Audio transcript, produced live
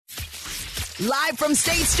Live from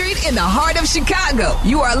State Street in the heart of Chicago,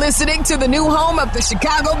 you are listening to the new home of the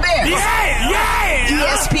Chicago Bears.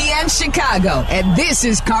 ESPN Chicago. And this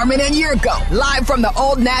is Carmen and Yurko, live from the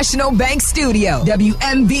Old National Bank Studio.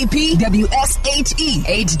 WMVP WSHE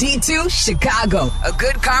HD2 Chicago, a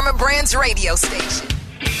good Karma Brands radio station.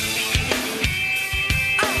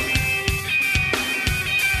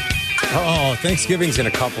 Oh, Thanksgiving's in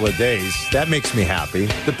a couple of days. That makes me happy.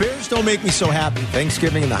 The Bears don't make me so happy.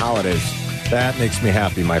 Thanksgiving and the holidays. That makes me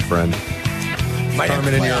happy, my friend. Might have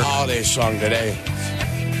to play a holiday song today.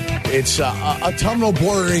 It's autumnal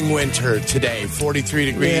bordering winter today.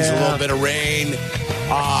 43 degrees, a little bit of rain.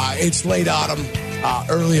 It's late autumn,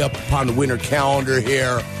 early up upon the winter calendar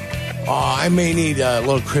here. I may need a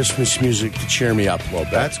little Christmas music to cheer me up a little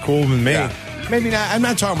bit. That's cool with me. Yeah. Maybe not. I'm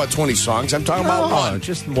not talking about 20 songs. I'm talking about one.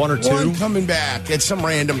 Just one or two. One coming back at some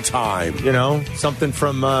random time. You know, something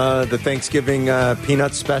from the Thanksgiving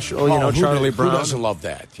peanut special, Charlie Brown. Who doesn't love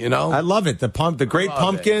that, you know? I love it. The Great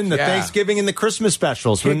Pumpkin, the Thanksgiving and the Christmas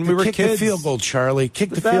specials when we were kids. Kick the field goal, Charlie.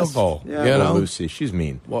 Kick the field goal. Yeah, Lucy, she's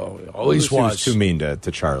mean. Well, always Lucy was too mean to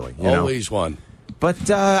Charlie. Always won.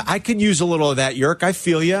 But I could use a little of that, Yerk. I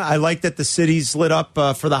feel you. I like that the city's lit up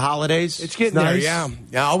for the holidays. It's getting there, yeah.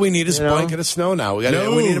 All we need is a blanket of snow now. We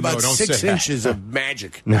need about 6 inches of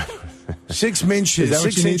magic. No. 6 inches. Is that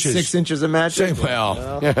what 6 you need? inches. 6 inches of magic?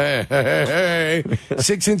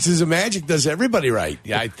 6 inches of magic does everybody right,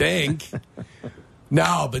 I think.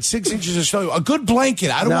 No, but 6 inches of snow. A good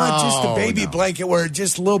blanket. I don't want just a baby blanket where it's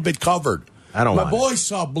just a little bit covered. My boy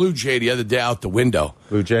saw Blue Jay the other day out the window.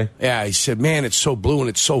 Blue Jay? Yeah, he said, man, it's so blue and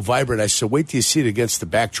it's so vibrant. I said, wait till you see it against the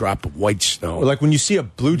backdrop of white snow. Well, like when you see a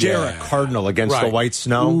Blue Jay or a Cardinal against the white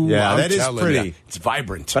snow. Ooh, that is pretty. You, it's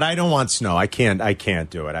vibrant. But I don't want snow. I can't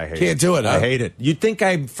do it. I hate it. Can't do it, huh? I hate it. You'd think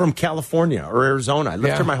I'm from California or Arizona. I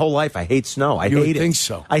lived here my whole life. I hate snow. I hate it. Think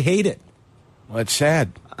so. I hate it. Well, it's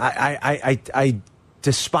sad. I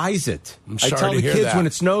despise it. I'm I sorry tell to the hear kids that. when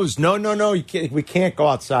it snows, no, we can't go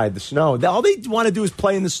outside. The snow. All they want to do is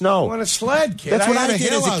play in the snow. I want a sled, kid. That's what I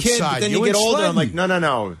did as a kid. Outside. But then you get older, I'm like,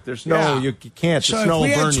 no. There's no, you can't. The snow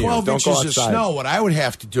will burn you. Don't go outside. So if we had 12 inches of snow, what I would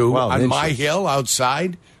have to do on my hill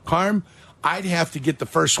outside, Carm, I'd have to get the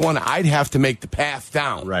first one. I'd have to make the path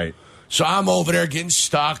down. Right. So I'm over there getting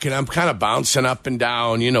stuck, and I'm kind of bouncing up and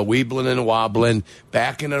down, weebling and wobbling,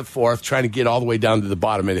 back and forth, trying to get all the way down to the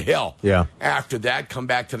bottom of the hill. Yeah. After that, come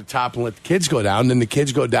back to the top and let the kids go down. Then the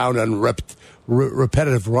kids go down on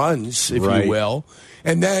repetitive runs, if you will.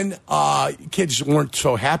 And then kids weren't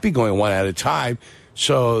so happy going one at a time.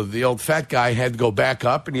 So the old fat guy had to go back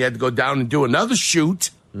up, and he had to go down and do another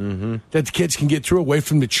chute that the kids can get through away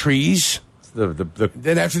from the trees.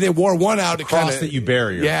 Then after they wore one out, it cross that you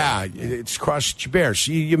bear. It's cross that you bear.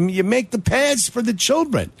 So you make the paths for the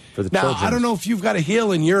children. Now, I don't know if you've got a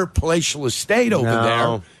hill in your palatial estate over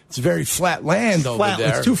there. It's very flat land over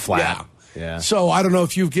there. It's too flat. Yeah. So I don't know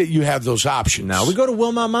if you have those options. No, we go to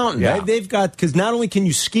Wilmot Mountain. Yeah. They've got, because not only can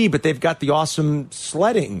you ski, but they've got the awesome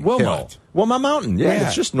sledding hill. Wilmot Mountain. Yeah,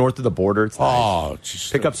 it's just north of the border. It's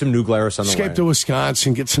nice. Pick up some New Glarus on the way. Escape to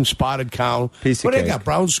Wisconsin, get some spotted cow. Piece of what cake. They got?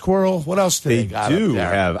 Brown squirrel? What else do they got do up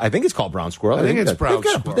there? have, I think it's called brown squirrel. I think it's brown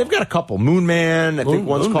squirrel. They've got a couple. Moon Man. I think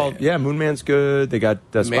one's called, Moon Man's good. They got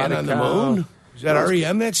spotted Man on the cow. Moon? Is that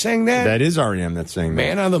REM that sang that? That is REM that sang that.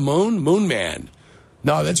 Man on the Moon? Moon Man.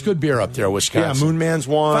 No, that's good beer up there, Wisconsin. Yeah, Moon Man's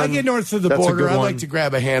one. If I get north of the border, I like to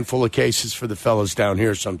grab a handful of cases for the fellas down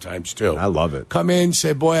here sometimes, too. I love it. Come in,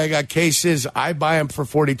 say, boy, I got cases. I buy them for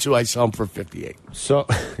 42. I sell them for 58. So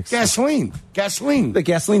Gasoline. The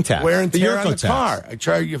gasoline tax. Wear and tear on the tax. car. I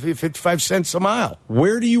charge you 55 cents a mile.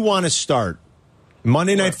 Where do you want to start?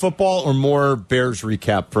 Monday Night Football or more Bears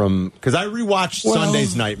recap from... Because I rewatched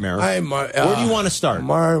Sunday's Nightmare. Where do you want to start?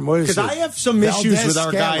 Because I have some issues with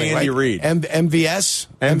our guy, Andy Reid. MVS?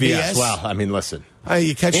 MVS. Well, I mean, listen.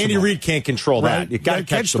 Andy Reid can't control that. You got to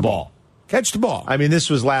catch the ball. Catch the ball. I mean,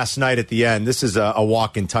 this was last night at the end. This is a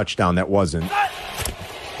walk-in touchdown that wasn't.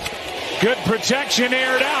 Good protection,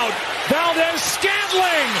 aired out.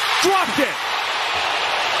 Valdez-Scantling dropped it.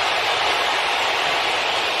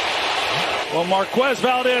 Well, Marquez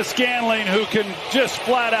Valdez-Scantling, who can just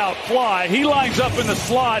flat out fly, he lines up in the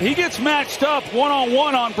slot. He gets matched up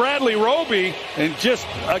one-on-one on Bradley Roby, and just,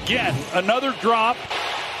 again, another drop.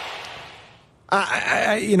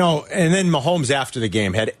 And then Mahomes after the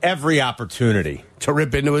game had every opportunity to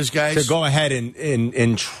rip into his guys, to go ahead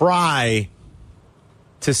and try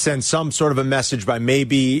to send some sort of a message by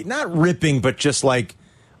maybe not ripping, but just like,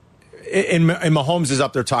 and Mahomes is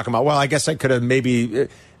up there talking about, well, I guess I could have maybe.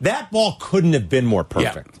 That ball couldn't have been more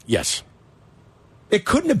perfect. Yeah. Yes. It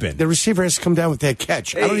couldn't have been. The receiver has to come down with that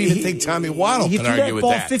catch. I don't even think Tommy Waddle can argue with that. He threw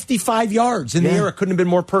that ball 55 yards in the air. It couldn't have been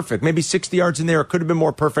more perfect. Maybe 60 yards in the air. It could have been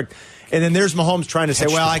more perfect. And then there's Mahomes trying to say,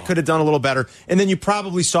 well, I could have done a little better. And then you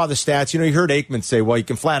probably saw the stats. You heard Aikman say, well, you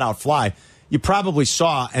can flat out fly. You probably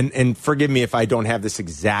saw, and forgive me if I don't have this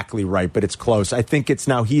exactly right, but it's close. I think it's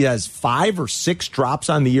now he has 5 or 6 drops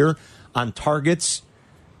on the year on targets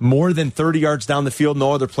more than 30 yards down the field.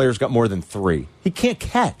 No other player's got more than 3. He can't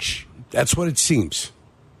catch. That's what it seems.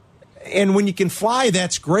 And when you can fly,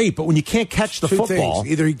 that's great. But when you can't catch the football,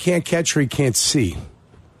 either he can't catch or he can't see.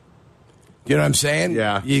 You know what I'm saying?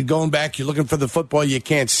 Yeah. You're going back, you're looking for the football, you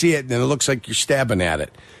can't see it, and then it looks like you're stabbing at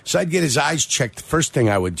it. So I'd get his eyes checked, the first thing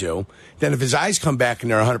I would do. Then if his eyes come back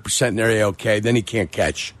and they're 100% and they're okay, then he can't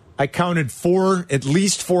catch. I counted at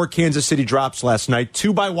least 4 Kansas City drops last night.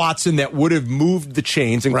 2 by Watson that would have moved the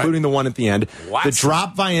chains, including the one at the end. Watson. The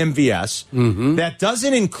drop by MVS. Mm-hmm. That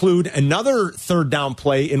doesn't include another third down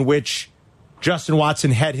play in which Justin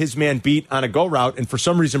Watson had his man beat on a go route and for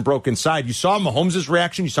some reason broke inside. You saw Mahomes'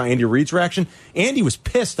 reaction. You saw Andy Reid's reaction. Andy was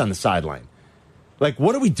pissed on the sideline. Like,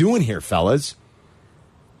 what are we doing here, fellas?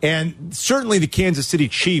 And certainly the Kansas City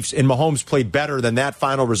Chiefs and Mahomes played better than that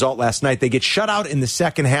final result last night. They get shut out in the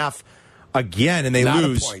second half again, and they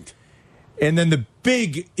lose. A point. And then the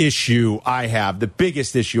biggest issue I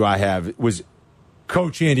have was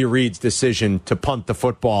Coach Andy Reid's decision to punt the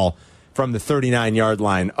football from the 39-yard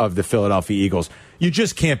line of the Philadelphia Eagles. You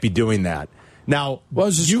just can't be doing that. Now, what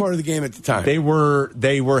was the score of the game at the time? They had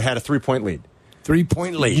a 3-point lead.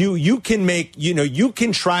 3-point lead. You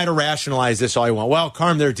can try to rationalize this all you want. Well,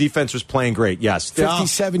 Carm, their defense was playing great. Yes.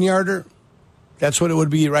 57-yarder? That's what it would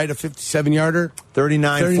be, right? A 57-yarder?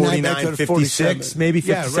 39, 49, 56, maybe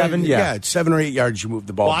 57. Yeah, it's 7 or 8 yards you move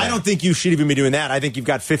the ball back. I don't think you should even be doing that. I think you've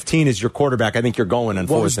got 15 as your quarterback. I think you're going on 4th.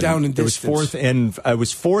 What was down in distance? It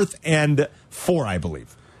was 4th and 4, I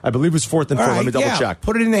believe. I believe it was 4th and 4. Let me double check.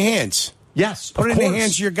 Put it in the hands. Yes, put it in the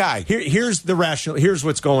hands of your guy. Here's the rational. Here's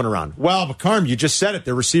what's going around. Well, but Carm, you just said it.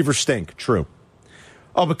 Their receivers stink. True.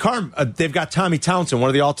 Oh, but Carm, they've got Tommy Townsend, one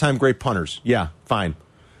of the all-time great punters. Yeah, fine.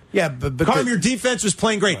 Yeah, but Carm, your defense was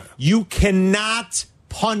playing great. You cannot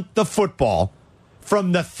punt the football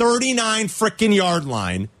from the 39 frickin' yard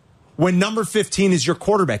line when number 15 is your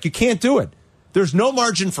quarterback. You can't do it. There's no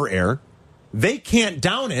margin for error. They can't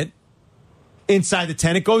down it inside the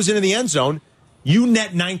 10. It goes into the end zone. You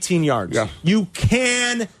net 19 yards. Yeah. You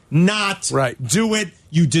cannot do it.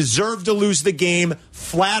 You deserve to lose the game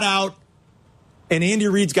flat out. And Andy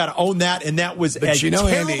Reid's got to own that. And that was a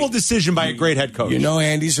terrible decision by a great head coach. You know,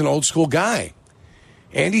 Andy's an old school guy.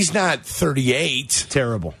 Andy's not 38.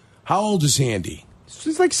 Terrible. How old is Andy?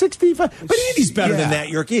 He's like 65. But Andy's better than that,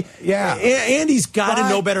 Yerky. Yeah. Andy's got to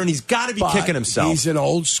know better, and he's got to be kicking himself. He's an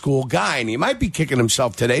old school guy, and he might be kicking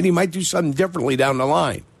himself today, and he might do something differently down the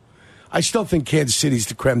line. I still think Kansas City's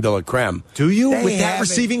the creme de la creme. Do you? With that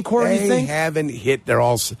receiving core, you think? They haven't hit. They're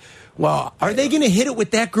all... Well, are they going to hit it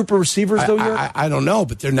with that group of receivers, though? I don't know,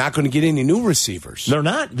 but they're not going to get any new receivers. They're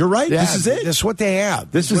not. You're right. Yeah, this is it. This is what they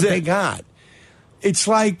have. This is what they got. It's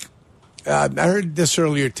like... I heard this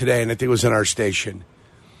earlier today, and I think it was in our station.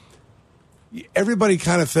 Everybody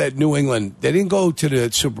kind of said New England, they didn't go to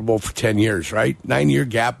the Super Bowl for 10 years, right? 9-year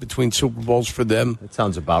gap between Super Bowls for them. That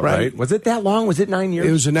sounds about right. Was it that long? Was it 9 years?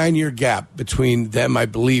 It was a 9-year gap between them, I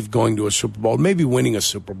believe, going to a Super Bowl, maybe winning a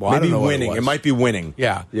Super Bowl. Maybe I don't know winning. What it might be winning.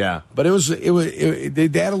 Yeah. Yeah. But they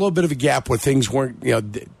had a little bit of a gap where things weren't,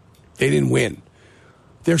 they didn't win.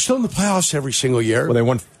 They're still in the playoffs every single year. Well, they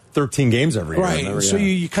won 13 games every year. Right. So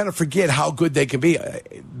you kind of forget how good they can be.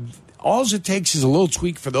 All it takes is a little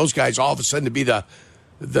tweak for those guys all of a sudden to be the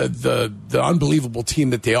unbelievable team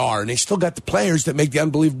that they are. And they still got the players that make the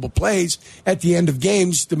unbelievable plays at the end of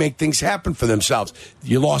games to make things happen for themselves.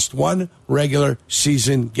 You lost one regular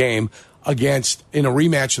season game in a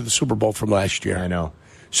rematch of the Super Bowl from last year. I know.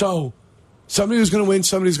 So somebody was going to win,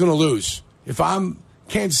 somebody's going to lose. If I'm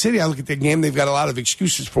Kansas City, I look at the game, they've got a lot of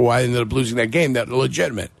excuses for why they ended up losing that game that are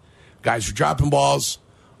legitimate. Guys are dropping balls.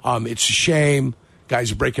 It's a shame. Guys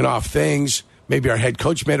are breaking off things. Maybe our head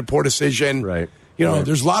coach made a poor decision. Right.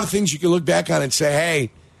 There's a lot of things you can look back on and say,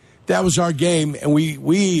 hey, that was our game, and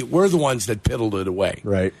we're the ones that piddled it away.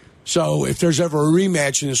 Right. So if there's ever a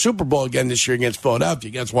rematch in the Super Bowl again this year against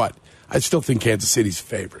Philadelphia, guess what? I still think Kansas City's a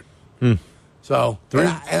favorite. So, and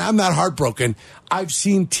I'm not heartbroken. I've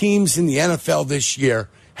seen teams in the NFL this year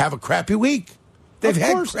have a crappy week. They've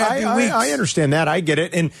had crappy weeks. I understand that. I get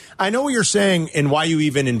it. And I know what you're saying and why you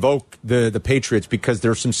even invoke the Patriots, because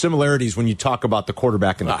there's some similarities when you talk about the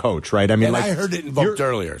quarterback and the coach, right? I mean, I heard it invoked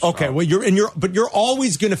earlier. So. Okay, well, you're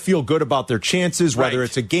always going to feel good about their chances, whether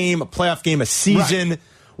it's a game, a playoff game, a season,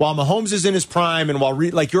 while Mahomes is in his prime and while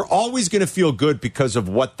you're always going to feel good because of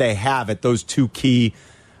what they have at those two key,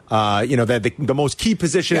 the most key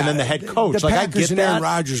position and then the head coach. The Packers I get and that. Aaron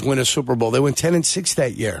Rodgers win a Super Bowl. They went 10-6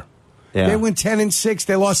 that year. Yeah. They went 10-6.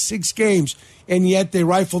 They lost 6 games, and yet they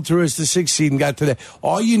rifled through as the 6th seed and got to that.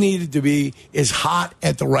 All you needed to be is hot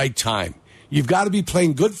at the right time. You've got to be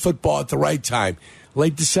playing good football at the right time.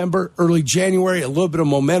 Late December, early January, a little bit of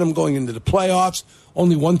momentum going into the playoffs.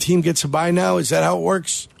 Only one team gets a bye now. Is that how it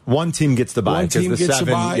works? One team gets the bye. One team gets a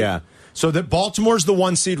bye. Yeah. So that Baltimore's the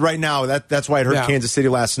 1 seed right now. That's why I heard Kansas City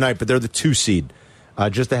last night, but they're the 2 seed,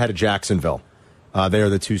 just ahead of Jacksonville. They are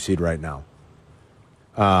the 2 seed right now.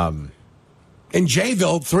 And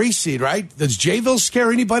Jayville, 3 seed, right? Does Jayville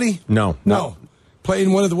scare anybody? No. Play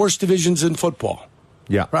in one of the worst divisions in football.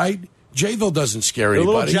 Yeah. Right? Jayville doesn't scare anybody.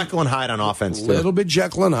 A little Jekyll and Hyde on offense, too. A little bit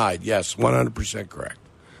Jekyll and Hyde, yes, 100% correct.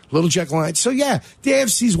 Little Jekyll and Hyde. So, yeah, the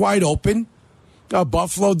AFC's wide open.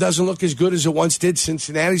 Buffalo doesn't look as good as it once did.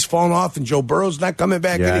 Cincinnati's fallen off, and Joe Burrow's not coming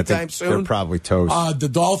back anytime soon. They're probably toast. The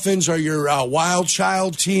Dolphins are your wild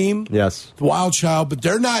child team. Yes. The wild child, but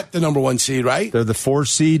they're not the number 1 seed, right? They're the 4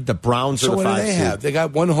 seed. The Browns are the 5 seed. So what do they have? They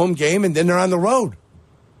got one home game, and then they're on the road.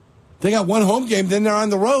 They got one home game, then they're on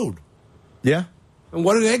the road. Yeah. And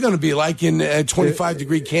what are they going to be like in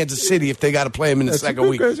 25-degree Kansas City if they got to play them in the second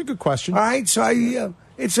week? That's a good question. All right, so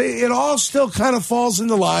it all still kind of falls in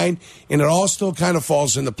the line, and it all still kind of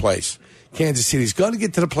falls into place. Kansas City's going to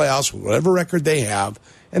get to the playoffs with whatever record they have,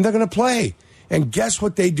 and they're going to play. And guess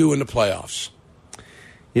what they do in the playoffs?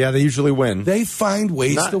 Yeah, they usually win. They find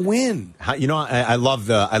ways to win. I love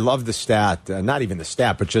the stat. Not even the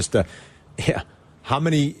stat, but just how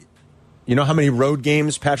many. You know how many road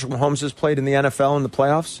games Patrick Mahomes has played in the NFL in the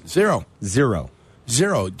playoffs? 0. 0.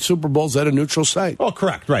 Super Bowl's at a neutral site. Oh,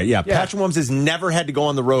 correct. Right, yeah. Patrick Mahomes has never had to go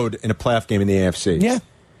on the road in a playoff game in the AFC. Yeah.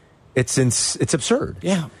 It's absurd.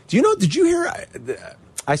 Yeah. Did you hear?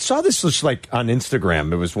 I saw this just like on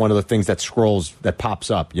Instagram. It was one of the things that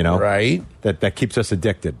pops up, Right. That keeps us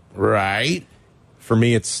addicted. Right. For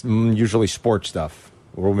me, it's usually sports stuff.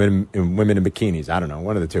 Or women in bikinis. I don't know.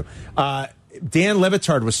 One of the two. Dan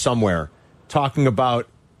Levitard was somewhere talking about,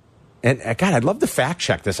 and God, I'd love to fact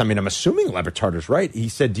check this. I mean, I'm assuming Levitard is right. He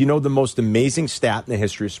said, do you know the most amazing stat in the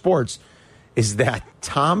history of sports is that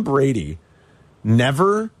Tom Brady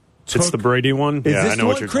never took... It's the Brady one? Yeah, I know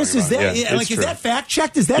what you're Chris, talking about. Is that fact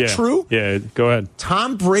checked? Is that true? Yeah, go ahead.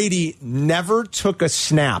 Tom Brady never took a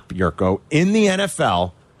snap, Yurko, in the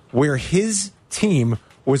NFL where his team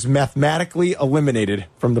was mathematically eliminated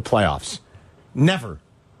from the playoffs. Never.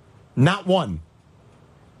 Not one.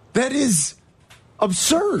 That is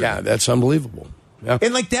absurd. Yeah, that's unbelievable. Yeah.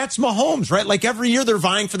 And that's Mahomes, right? Like every year they're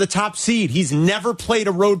vying for the top seed. He's never played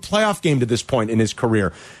a road playoff game to this point in his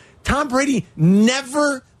career. Tom Brady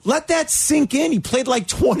never let that sink in. He played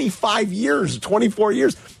 25 years, 24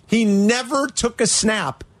 years. He never took a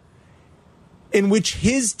snap in which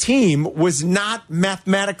his team was not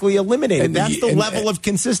mathematically eliminated. And that's the level of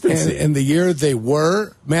consistency. And the year they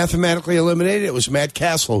were mathematically eliminated, it was Matt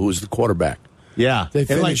Castle who was the quarterback. Yeah. They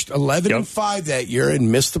finished 11-5 that year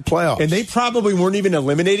and missed the playoffs. And they probably weren't even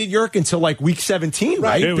eliminated, Yerk, until week 17,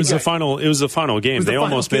 right? It was the final game. They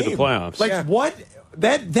almost made the playoffs. What?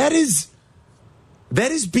 That is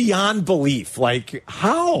beyond belief.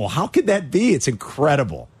 How could that be? It's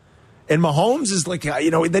incredible. And Mahomes is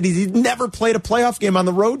that he's never played a playoff game on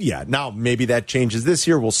the road yet. Now, maybe that changes this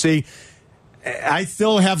year. We'll see. I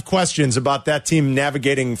still have questions about that team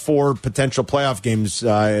navigating 4 potential playoff games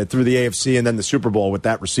through the AFC and then the Super Bowl with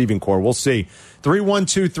that receiving core. We'll see.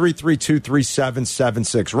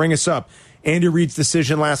 312-332-3776. Ring us up. Andy Reid's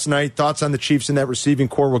decision last night. Thoughts on the Chiefs and that receiving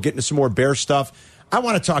core. We'll get into some more Bear stuff. I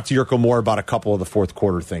want to talk to Yurko more about a couple of the fourth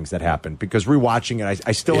quarter things that happened because rewatching it,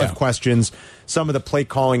 I still have questions. Some of the play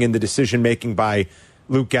calling and the decision making by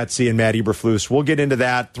Luke Getsy and Matt Eberflus. We'll get into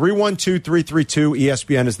that.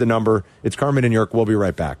 312-332-ESPN is the number. It's Carmen and Yurko. We'll be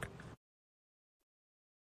right back.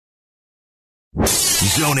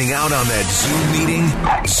 Zoning out on that Zoom meeting?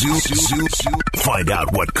 Zoom. Find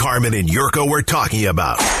out what Carmen and Yurko were talking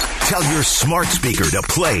about. Tell your smart speaker to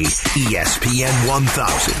play ESPN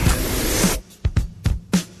 1000.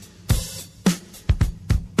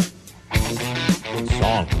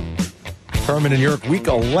 Song. Carmen and Yurko, week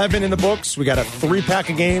 11 in the books. We got a 3-pack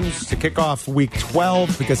of games to kick off week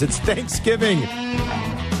 12 because it's Thanksgiving.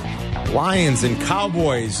 Lions and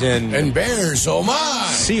Cowboys and Bears, oh my.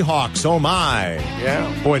 Seahawks, oh my.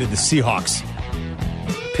 Yeah. Boy, did the Seahawks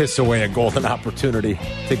piss away a golden opportunity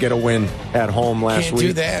to get a win at home last week. Can't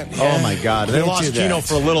do that. Yeah. Oh my God. They lost Geno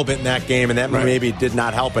for a little bit in that game, and that maybe did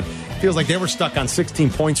not help. It feels like they were stuck on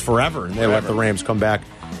 16 points forever, and they let the Rams come back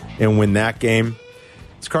and win that game.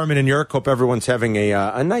 It's Carmen and Yerk. Hope everyone's having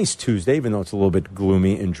a nice Tuesday, even though it's a little bit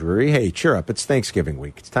gloomy and dreary. Hey, cheer up. It's Thanksgiving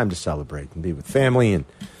week. It's time to celebrate and be with family and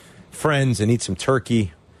friends and eat some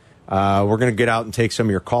turkey. We're going to get out and take some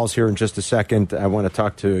of your calls here in just a second. I want to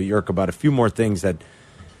talk to Yerk about a few more things that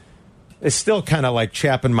is still kind of like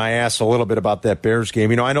chapping my ass a little bit about that Bears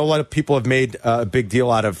game. You know, I know a lot of people have made a big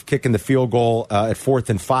deal out of kicking the field goal at 4th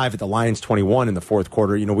and 5 at the Lions 21 in the fourth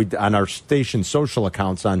quarter. You know, we on our station social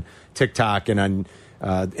accounts on TikTok and on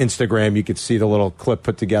Instagram, you could see the little clip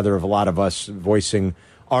put together of a lot of us voicing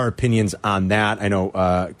our opinions on that. I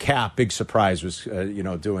know Cap, big surprise, was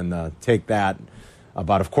doing the take that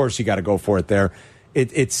about. Of course, you got to go for it there.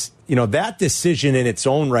 It's that decision in its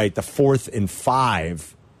own right, the 4th and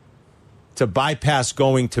 5, to bypass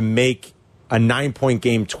going to make a 9-point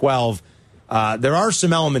game 12. There are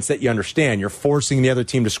some elements that you understand. You're forcing the other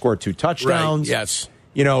team to score 2 touchdowns. Right, yes.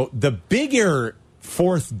 The bigger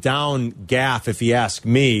 4th down gaffe, if you ask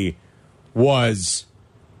me, was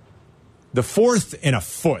the 4th and a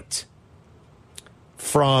foot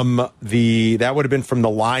that would have been from the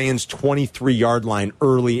Lions' 23-yard line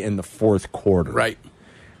early in the fourth quarter. Right.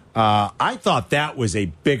 I thought that was a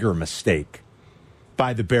bigger mistake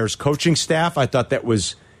by the Bears coaching staff. I thought that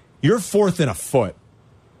was your 4th and a foot.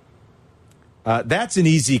 That's an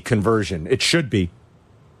easy conversion. It should be.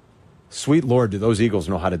 Sweet Lord, do those Eagles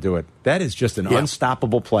know how to do it. That is just an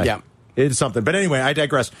unstoppable play. Yeah. It is something. But anyway, I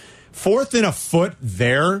digress. 4th and a foot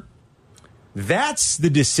there, that's the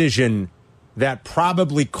decision that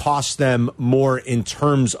probably cost them more in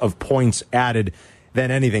terms of points added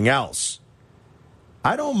than anything else.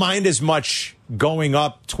 I don't mind as much going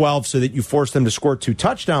up 12 so that you force them to score 2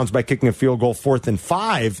 touchdowns by kicking a field goal 4th and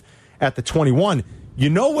 5 at the 21. You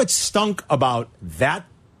know what stunk about that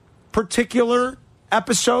particular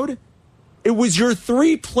episode? It was your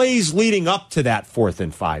 3 plays leading up to that 4th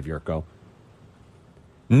and 5, Yurko.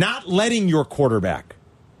 Not letting your quarterback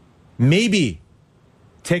maybe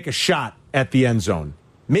take a shot at the end zone.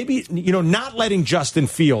 Maybe, not letting Justin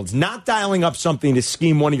Fields, not dialing up something to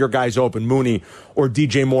scheme one of your guys open, Mooney or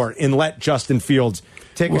DJ Moore, and let Justin Fields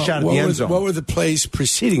take a shot at the end zone. What were the plays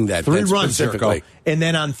preceding that? 3 runs, Yurko. And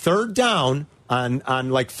then on 3rd down, on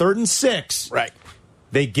like 3rd and 6, right,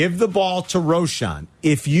 they give the ball to Roschon.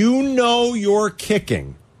 If you know you're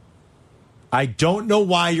kicking, I don't know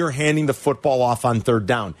why you're handing the football off on 3rd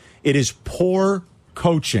down. It is poor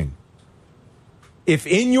coaching. If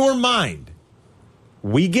in your mind,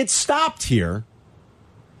 we get stopped here,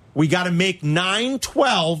 we got to make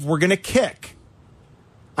 9-12, we're going to kick.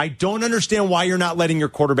 I don't understand why you're not letting your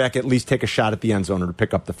quarterback at least take a shot at the end zone or to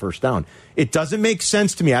pick up the first down. It doesn't make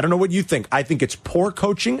sense to me. I don't know what you think. I think it's poor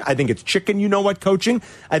coaching. I think it's chicken you-know-what coaching.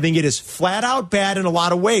 I think it is flat out bad in a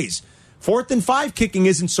lot of ways. 4th and 5 kicking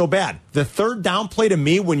isn't so bad. The 3rd down play to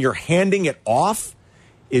me when you're handing it off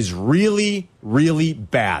is really, really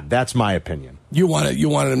bad. That's my opinion. You wanted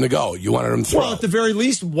him to go. You wanted him to throw. Well, at the very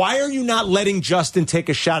least, why are you not letting Justin take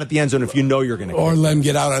a shot at the end zone if you know you're going to Or let him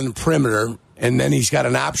get out on the perimeter, and then he's got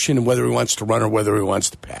an option whether he wants to run or whether he wants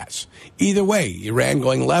to pass. Either way, he ran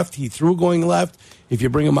going left, he threw going left. If you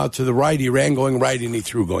bring him out to the right, he ran going right and he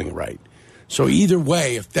threw going right. So either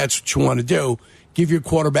way, if that's what you want to do, give your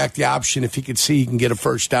quarterback the option. If he can see he can get a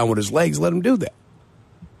first down with his legs, let him do that.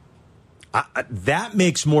 That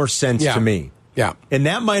makes more sense to me. Yeah. And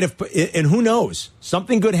that might have, and who knows?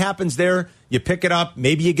 Something good happens there. You pick it up.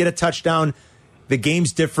 Maybe you get a touchdown. The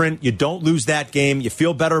game's different. You don't lose that game. You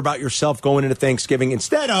feel better about yourself going into Thanksgiving.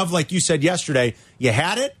 Instead of, like you said yesterday, you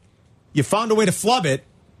had it, you found a way to flub it,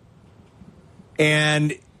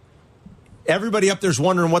 and everybody up there's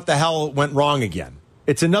wondering what the hell went wrong again.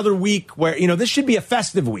 It's another week where, this should be a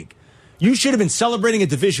festive week. You should have been celebrating a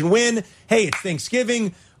division win. Hey, it's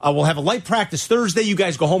Thanksgiving. We'll have a light practice Thursday. You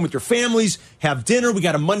guys go home with your families, have dinner. We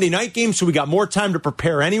got a Monday night game, so we got more time to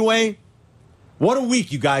prepare anyway. What a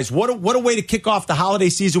week, you guys. What a way to kick off the holiday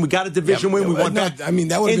season. We got a division win. We won back. I mean,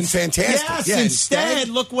 that would have been fantastic. Yes, instead,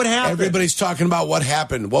 look what happened. Everybody's talking about what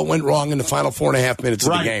happened, what went wrong in the final 4.5 minutes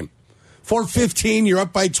of the game. 4:15, you're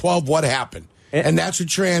up by 12. What happened? And that's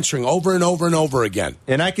what you're answering over and over and over again.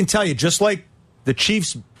 And I can tell you, just like the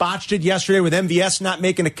Chiefs botched it yesterday with MVS not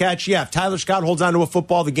making a catch. Yeah, if Tyler Scott holds on to a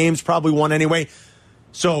football, the game's probably won anyway.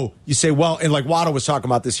 So you say, well, and like Waddle was talking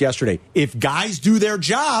about this yesterday, if guys do their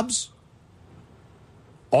jobs,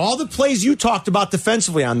 all the plays you talked about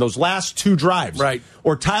defensively on those last 2 drives, right,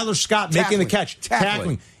 or Tyler Scott making the catch,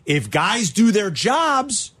 tackling. If guys do their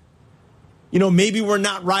jobs, maybe we're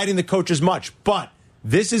not riding the coach as much. But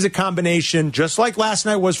this is a combination, just like last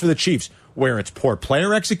night was for the Chiefs, where it's poor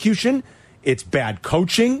player execution, it's bad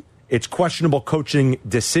coaching, it's questionable coaching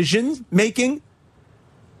decision making,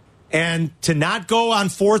 And to not go on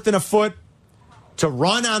 4th and a foot, to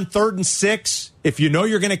run on 3rd and 6, if you know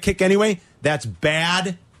you're going to kick anyway, that's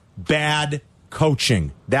bad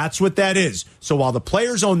coaching. That's what that is. So while the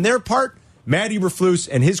players own their part, Matt Eberflus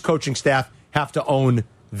and his coaching staff have to own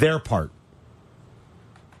their part.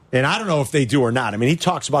 And I don't know if they do or not. I mean, he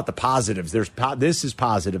talks about the positives. This is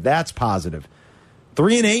positive. That's positive.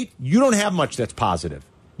 3-8, you don't have much that's positive.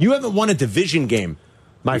 You haven't won a division game,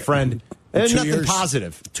 my friend. There's nothing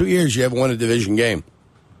positive. 2 years you haven't won a division game.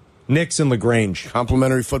 Nick's in LaGrange.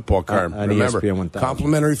 Complimentary football, Carm. Remember, ESPN 1000.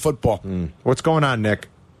 Complimentary football. What's going on, Nick?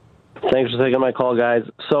 Thanks for taking my call, guys.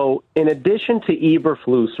 So, in addition to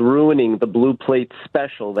Eberflus ruining the blue plate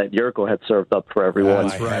special that Yurko had served up for everyone,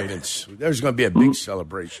 that's right. There's going to be a big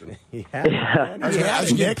celebration. Yeah. I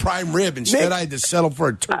was getting prime rib. Instead, I had to settle for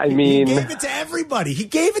a turkey. I mean, he gave it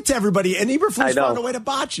to everybody. And Eberflus found a way to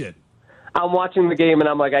botch it. I'm watching the game, and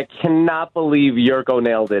I'm like, I cannot believe Yurko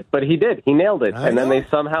nailed it. But he did. He nailed it. Then they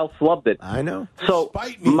somehow flubbed it. I know. So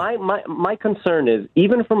my concern is,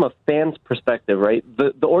 even from a fan's perspective, right,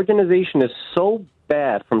 the organization is so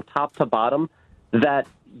bad from top to bottom that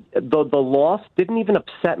the loss didn't even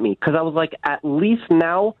upset me. Because I was like, at least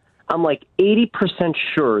now I'm like 80%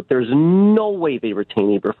 sure there's no way they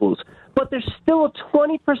retain Eberflus. But there's still a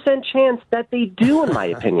 20% chance that they do, in my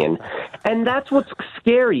opinion. And that's what's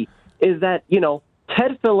scary. Is that,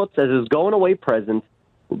 Ted Phillips, as his going-away present,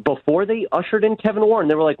 before they ushered in Kevin Warren,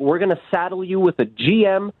 they were like, we're going to saddle you with a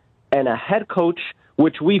GM and a head coach,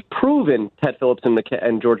 which we've proven, Ted Phillips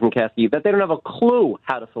and George McCaskey, that they don't have a clue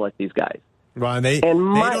how to select these guys. Well, and they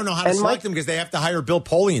don't know how to select them because they have to hire Bill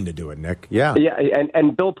Polian to do it, Nick. Yeah. Yeah,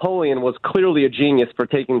 and Bill Polian was clearly a genius for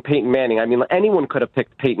taking Peyton Manning. I mean, anyone could have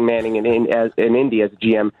picked Peyton Manning in Indy as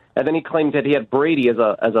GM. And then he claimed that he had Brady as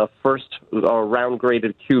a first round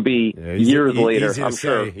graded QB years later. I'm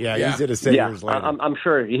sure. Easy to say years later. I'm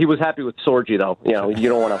sure he was happy with Sorgi though. You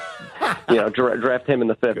don't want to, draft him in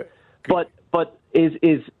the 5th. Good. But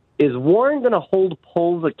is Warren going to hold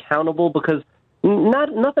Poles accountable? Because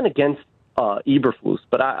nothing against Eberflus,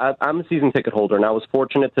 but I'm a season ticket holder, and I was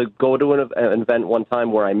fortunate to go to an event one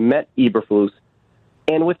time where I met Eberflus,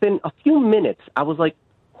 and within a few minutes, I was like,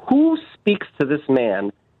 who speaks to this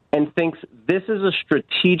man and thinks this is a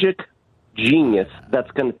strategic genius that's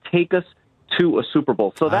going to take us to a Super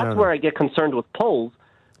Bowl? So that's where I get concerned with polls,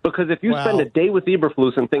 because if you spend a day with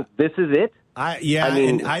Eberflus and think this is it,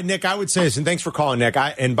 Nick, I would say this, and thanks for calling, Nick.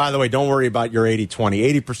 And by the way, don't worry about your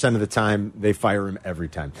 80-20. 80% of the time, they fire him every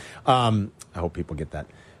time. I hope people get that.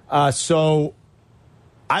 So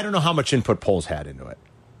I don't know how much input polls had into it.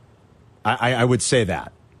 I would say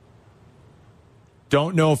that.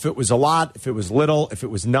 Don't know if it was a lot, if it was little, if it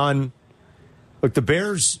was none. Look, the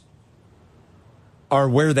Bears are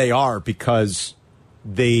where they are because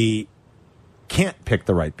they can't pick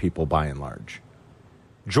the right people by and large.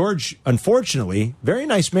 George, unfortunately, very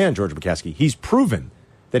nice man, George McCaskey. He's proven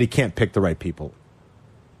that he can't pick the right people.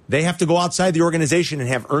 They have to go outside the organization and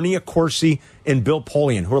have Ernie Accorsi and Bill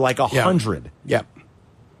Polian, who are like 100. Yep.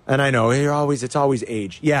 And I know it's always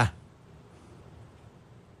age. Yeah.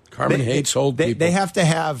 Carmen hates old people. They have to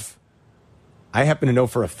have. I happen to know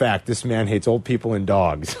for a fact this man hates old people and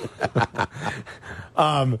dogs.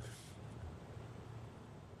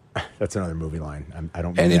 That's another movie line. I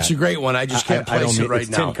don't mean and that. it's a great one. I just can't place it right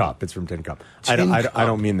it's now. Tin Cup. It's from Tin Cup. I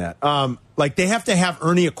don't mean that. Like they have to have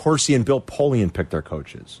Ernie Accorsi and Bill Polian pick their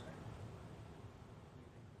coaches.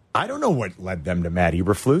 I don't know what led them to Matt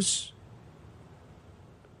Eberflus.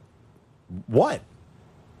 What?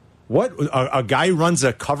 A guy who runs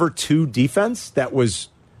a cover 2 defense that was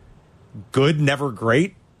good, never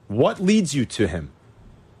great? What leads you to him?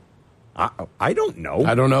 I don't know.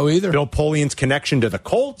 I don't know either. Bill Polian's connection to the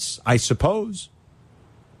Colts, I suppose.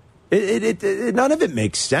 None of it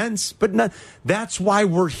makes sense, but that's why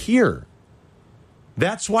we're here.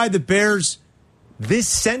 That's why the Bears this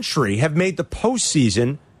century have made the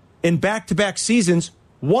postseason in back-to-back seasons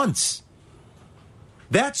once.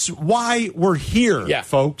 That's why we're here,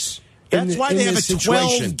 folks. That's why they have a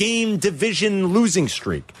 12-game division losing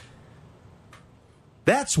streak.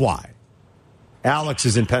 That's why. Alex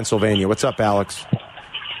is in Pennsylvania. What's up, Alex?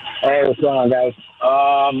 Hey, what's going on, guys?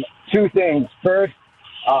 2 things. First,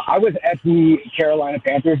 I was at the Carolina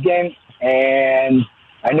Panthers game, and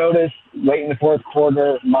I noticed late in the 4th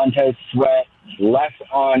quarter, Montez Sweat left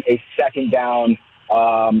on a 2nd down.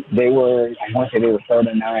 I want to say they were 3rd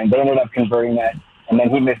and 9. They ended up converting that, and then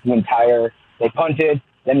he missed the entire. They punted,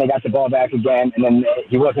 then they got the ball back again, and then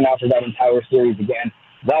he wasn't out for that entire series again.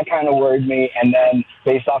 That kind of worried me. And then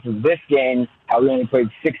based off of this game, how we only played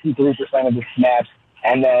 63% of the snaps,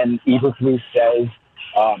 and then Eberflus says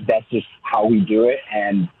That's just how we do it,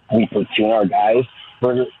 and we platoon our guys.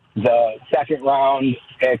 For the second round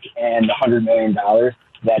pick and the $100 million,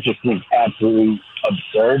 that just seems absolutely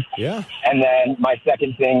absurd. Yeah. And then my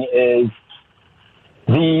second thing is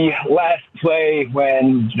the last play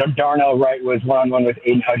when Darnell Wright was one-on-one with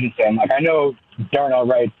Aiden Hutchinson. Like, I know Darnell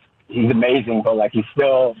Wright, he's amazing, but like, he's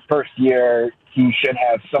still first year. He should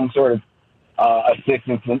have some sort of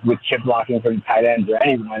assistance with chip blocking from the tight ends or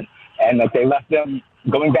anyone. And like, they left him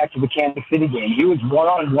going back to the Kansas City game. He was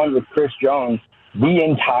one-on-one with Chris Jones the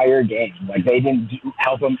entire game. Like, they didn't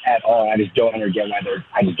help him at all. I just don't understand why they're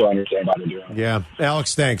doing it. Yeah.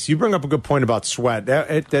 Alex, thanks. You bring up a good point about Sweat.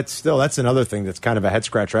 That's another thing that's kind of a head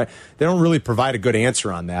scratch, right? They don't really provide a good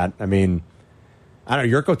answer on that. I mean, I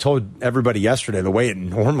don't know. Yurko told everybody yesterday the way it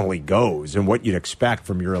normally goes and what you'd expect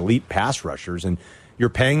from your elite pass rushers. And you're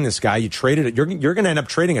paying this guy. You traded it. You're going to end up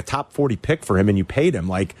trading a top 40 pick for him, and you paid him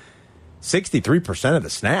like 63% of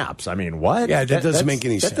the snaps. I mean, what? Yeah, that doesn't make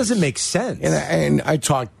any sense. That doesn't make sense. And I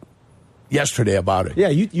talked yesterday about it. Yeah,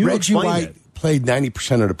 you Reggie White played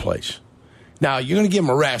 90% of the plays. Now, you're going to give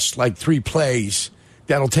him a rest, like 3 plays.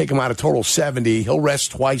 That'll take him out of total 70. He'll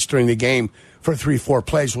rest twice during the game for 3-4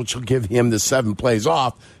 plays, which will give him the 7 plays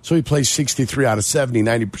off. So he plays 63 out of 70,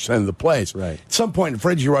 90% of the plays. Right. At some point, if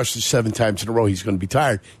Reggie rushes 7 times in a row, he's going to be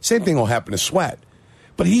tired. Same thing will happen to Sweat.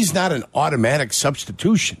 But he's not an automatic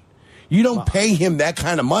substitution. You don't pay him that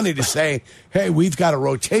kind of money to say, hey, we've got a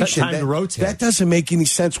rotation. Time to rotate. That doesn't make any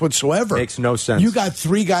sense whatsoever. Makes no sense. You got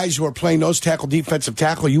 3 guys who are playing nose tackle, defensive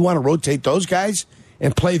tackle. You want to rotate those guys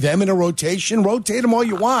and play them in a rotation? Rotate them all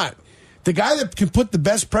you want. The guy that can put the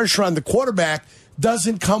best pressure on the quarterback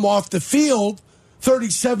doesn't come off the field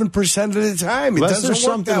 37% of the time. It doesn't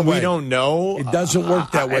work that way. We don't know. It doesn't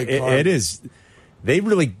work that way, Carl. It is. They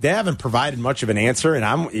haven't provided much of an answer, and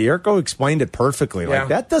Yurko explained it perfectly. Like,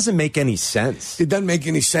 that doesn't make any sense. It doesn't make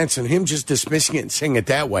any sense, and him just dismissing it and saying it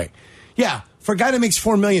that way. Yeah, for a guy that makes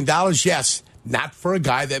 $4 million, yes. Not for a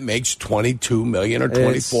guy that makes $22 million or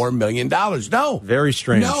 $24 million. No. Very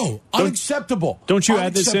strange. No. Unacceptable. Don't you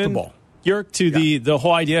add this in, Yerk, to the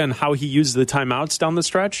whole idea and how he used the timeouts down the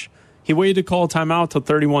stretch? He waited to call a timeout till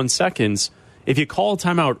 31 seconds. If you call a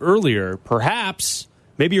timeout earlier, perhaps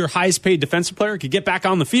maybe your highest paid defensive player could get back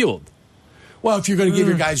on the field. Well, if you're going to give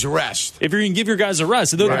your guys a rest. If you're going to give your guys a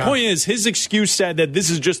rest. The point is, his excuse said that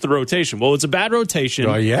this is just the rotation. Well, it's a bad rotation.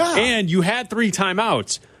 And you had 3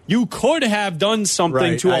 timeouts. You could have done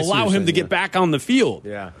something to allow him to get back on the field.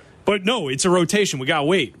 Yeah. But no, it's a rotation. We got to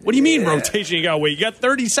wait. What do you mean rotation? You got to wait. You got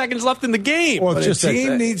 30 seconds left in the game. Well, if the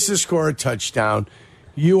team needs to score a touchdown,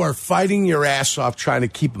 you are fighting your ass off trying to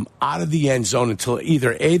keep them out of the end zone until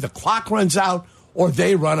either A, the clock runs out, or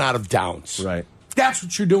they run out of downs. Right. That's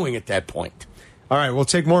what you're doing at that point. All right, we'll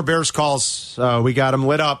take more Bears calls. We got them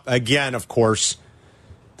lit up again, of course.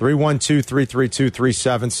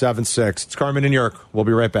 312-332-3776. It's Carmen and Yerk. We'll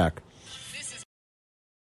be right back.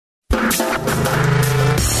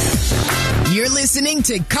 You're listening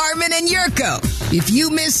to Carmen and Yurko. If you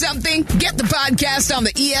miss something, get the podcast on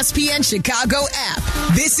the ESPN Chicago app.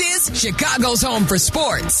 This is Chicago's home for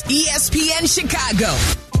sports. ESPN Chicago.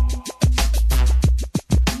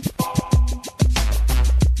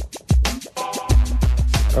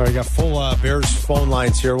 All right, we got full Bears phone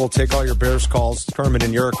lines here. We'll take all your Bears calls. Carmen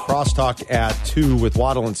and Yerk, crosstalk at 2 with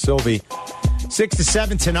Waddle and Sylvie. 6 to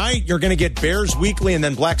 7 tonight. You're going to get Bears Weekly and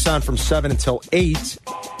then Black Sound from 7 until 8.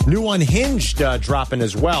 New Unhinged dropping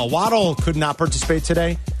as well. Waddle could not participate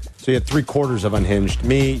today, so you had 3/4 of Unhinged.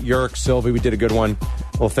 Me, Yerk, Sylvie, we did a good one.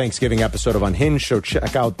 Well, Thanksgiving episode of Unhinged. So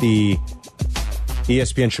check out the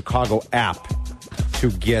ESPN Chicago app to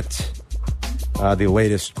get the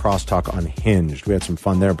latest crosstalk Unhinged. We had some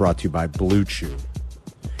fun there, brought to you by Blue Chew.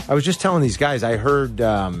 I was just telling these guys, I heard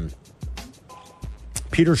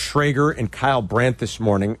Peter Schrager and Kyle Brandt this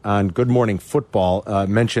morning on Good Morning Football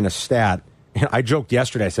mention a stat. I joked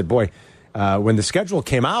yesterday. I said, boy, when the schedule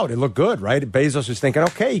came out, it looked good, right? Bezos was thinking,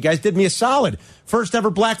 okay, you guys did me a solid. First ever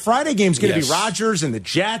Black Friday game is going to be Rodgers and the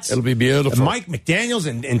Jets. It'll be beautiful. And Mike McDaniels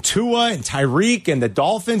and Tua and Tyreek and the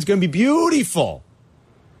Dolphins. Going to be beautiful.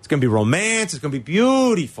 It's going to be romance. It's going to be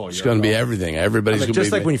beautiful. It's going to be everything. Everybody's going to be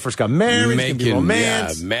just like when you first got married. It's going to be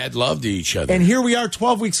romance. Mad love to each other. And here we are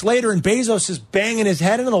 12 weeks later, and Bezos is banging his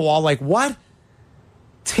head into the wall like, what?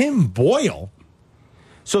 Tim Boyle?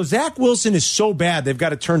 So Zach Wilson is so bad, they've got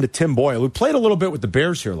to turn to Tim Boyle, who played a little bit with the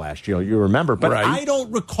Bears here last year, you remember. But I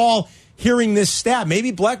don't recall hearing this stat.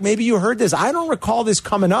 Maybe, Black, maybe you heard this. I don't recall this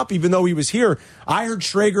coming up, even though he was here. I heard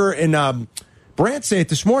Schrager and Brandt say it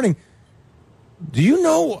this morning. Do you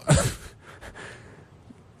know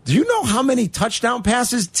how many touchdown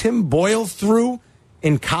passes Tim Boyle threw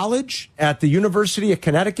in college at the University of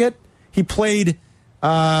Connecticut. He played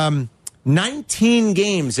 19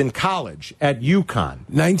 games in college at UConn.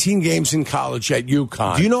 19 games in college at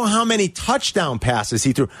UConn. Do you know how many touchdown passes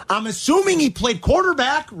he threw? I'm assuming he played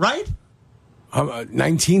quarterback, right?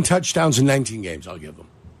 19 touchdowns in 19 games, I'll give him.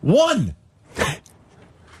 1.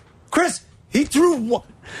 Chris, he threw one.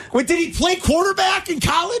 Wait, did he play quarterback in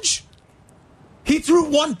college? He threw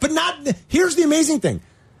one, but not. Here's the amazing thing.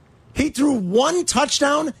 He threw 1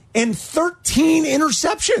 touchdown and 13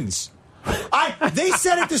 interceptions. They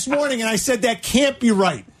said it this morning, and I said that can't be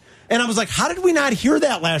right. And I was like, how did we not hear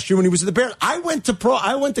that last year when he was at the Bears? I went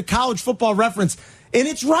to College Football Reference, and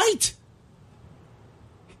it's right.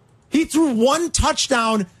 He threw 1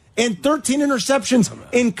 touchdown and 13 interceptions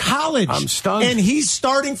in college. I'm stunned. And he's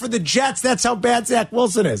starting for the Jets. That's how bad Zach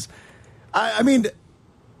Wilson is. I mean,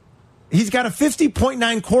 he's got a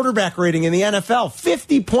 50.9 quarterback rating in the NFL.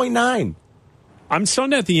 50.9. I'm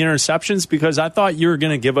stunned at the interceptions because I thought you were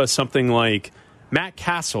going to give us something like Matt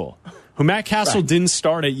Castle, who Matt Castle didn't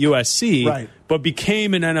start at USC, but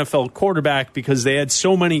became an NFL quarterback because they had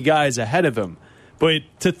so many guys ahead of him. But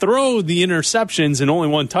to throw the interceptions and only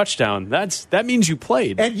 1 touchdown, that means you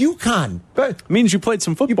played. At UConn. It means you played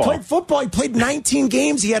some football. You played football. He played 19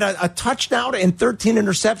 games. He had a touchdown and 13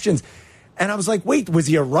 interceptions. And I was like, wait, was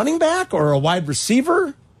he a running back or a wide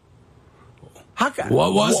receiver?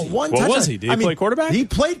 What was he? What was he? Did he play quarterback? He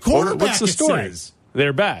played quarterback. What's the story?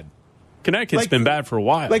 They're bad. Connecticut's been bad for a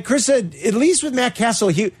while. Like Chris said, at least with Matt Castle,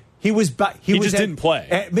 he just didn't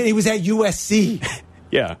play. He was at USC.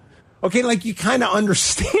 Yeah. Okay, like you kind of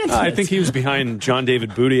understand. I think he was behind John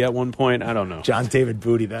David Booty at one point. I don't know. John David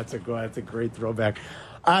Booty. That's a great throwback.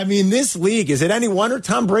 I mean, this league, is it any wonder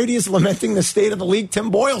Tom Brady is lamenting the state of the league? Tim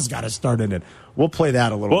Boyle's got to start in it. We'll play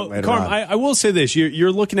that a little bit later Carm, on. I will say this.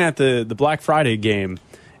 You're looking at the Black Friday game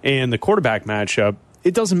and the quarterback matchup.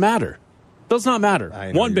 It doesn't matter. Does not matter.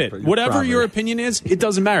 One bit. Whatever your opinion is, it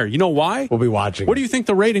doesn't matter. You know why? We'll be watching. What do you think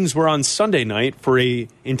the ratings were on Sunday night for a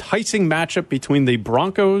enticing matchup between the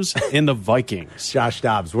Broncos and the Vikings? Josh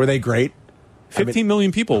Dobbs. Were they great? 15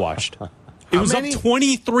 million people watched. It was up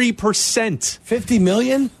 23%. 50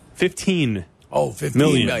 million? 15. Oh,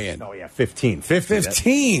 15 million. Oh, yeah, 15.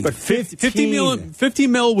 15. But 50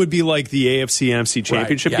 mil would be like the AFC NFC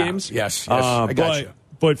championship games. Yes, I got you.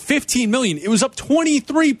 But 15 million, it was up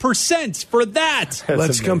 23% for that.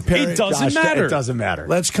 Let's compare it. It doesn't matter. It doesn't matter.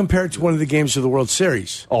 Let's compare it to one of the games of the World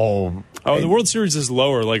Series. Oh, the World Series is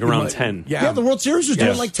lower, like around 10. Yeah, the World Series was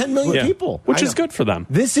doing like 10 million people. Which is good for them.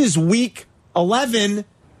 This is week 11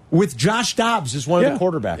 with Josh Dobbs as one of the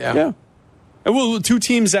quarterbacks. Yeah. Well, 2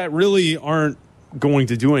 teams that really aren't going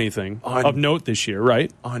to do anything of note this year,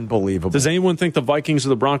 right? Unbelievable. Does anyone think the Vikings or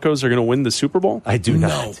the Broncos are going to win the Super Bowl? I do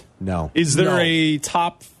not. No. Is there a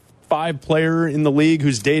top 5 player in the league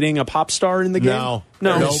who's dating a pop star in the game?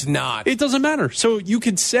 No. It's not. It doesn't matter. So you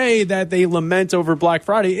could say that they lament over Black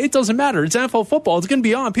Friday. It doesn't matter. It's NFL football. It's going to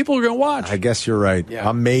be on. People are going to watch. I guess you're right. Yeah.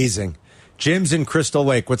 Amazing. Jim's in Crystal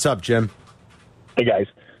Lake. What's up, Jim? Hey, guys.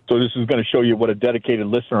 So this is going to show you what a dedicated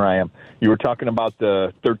listener I am. You were talking about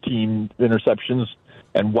the 13 interceptions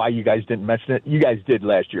and why you guys didn't mention it. You guys did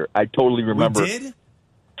last year. I totally remember. We did?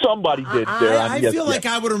 Somebody did. I feel like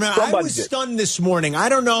I would remember. I was stunned this morning. I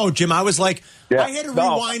don't know, Jim. I was like, I had to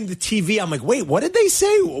rewind the TV. I'm like, wait, what did they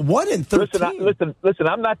say? What in 13? Listen,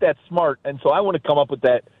 I'm not that smart, and so I want to come up with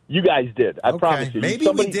that. You guys did. I promise you. Maybe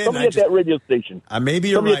somebody, we did. Somebody at that radio station. Maybe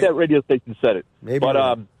you're somebody right. at that radio station said it. Maybe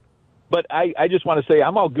But I just want to say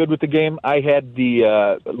I'm all good with the game. I had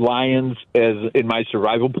the Lions as in my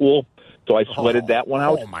survival pool, so I sweated that one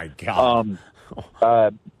out. Oh, my God.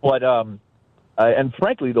 And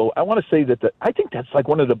frankly, though, I want to say that I think that's like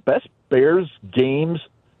one of the best Bears games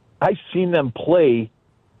I've seen them play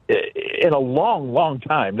in a long, long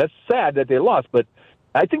time. That's sad that they lost, but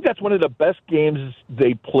I think that's one of the best games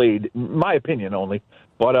they played, in my opinion only.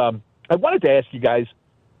 But I wanted to ask you guys,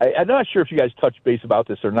 I'm not sure if you guys touched base about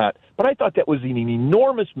this or not, but I thought that was an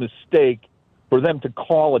enormous mistake for them to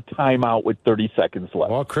call a timeout with 30 seconds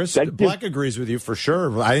left. Well, Chris Black agrees with you for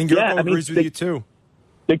sure. I think Yurko agrees with you too.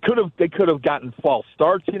 They could have gotten false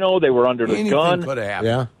starts. You know, they were under the gun. Could have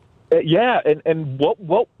happened. Yeah. And what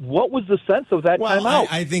was the sense of that timeout?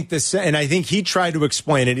 I think and I think he tried to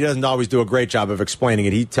explain it. He doesn't always do a great job of explaining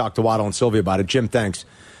it. He talked to Waddle and Sylvia about it. Jim, thanks.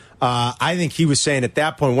 I think he was saying at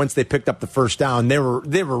that point, once they picked up the first down, they were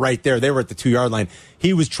right there. They were at the 2-yard line.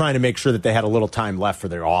 He was trying to make sure that they had a little time left for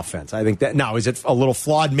their offense. I think that now is it a little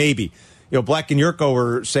flawed? Maybe. You know, Black and Yurko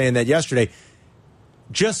were saying that yesterday.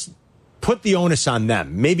 Just put the onus on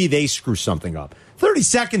them. Maybe they screw something up. 30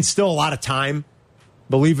 seconds, still a lot of time.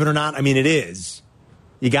 Believe it or not. I mean, it is.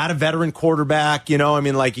 You got a veteran quarterback, you know. I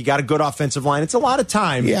mean, like, you got a good offensive line. It's a lot of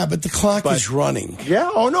time. Yeah, but the clock is running.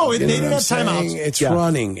 Yeah, oh, no, they didn't have timeouts. It's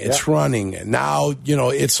running. It's running. And now, you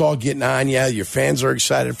know, it's all getting on you. Your fans are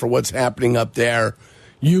excited for what's happening up there.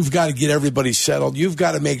 You've got to get everybody settled. You've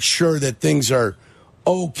got to make sure that things are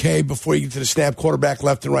okay before you get to the snap. Quarterback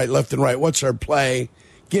left and right. What's our play?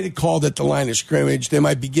 Get it called at the line of scrimmage. They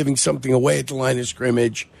might be giving something away at the line of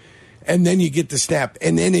scrimmage. And then you get the snap.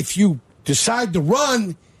 And then if you decide to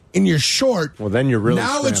run and you're short, well, then you're really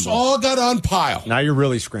now scrambling. It's all got on pile. Now you're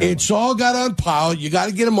really scrambling. It's all got on pile. You got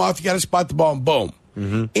to get them off. You got to spot the ball, and boom.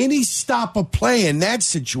 Mm-hmm. Any stop of play in that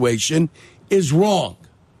situation is wrong.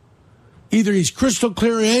 Either he's crystal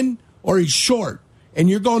clear in or he's short, and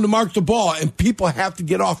you're going to mark the ball, and people have to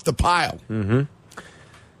get off the pile. Mm-hmm.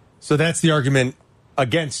 So that's the argument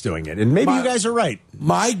against doing it, and maybe you guys are right.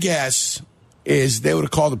 My guess is they would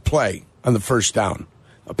have called a play on the first down,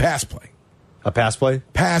 a pass play. A pass play?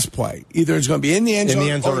 Pass play. Either it's going to be in the end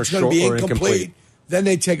zone, or it's going to be incomplete. Then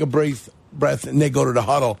they take a breath, and they go to the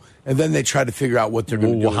huddle, and then they try to figure out what they're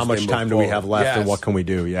going to do. How much time do we have left, and what can we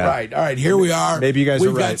do? Yeah. Right. All right, here we are. Maybe you guys are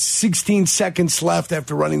right. We've got 16 seconds left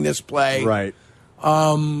after running this play. Right.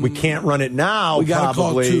 We can't run it now. We got to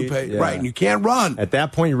call two. Yeah. Right, and you can't run. At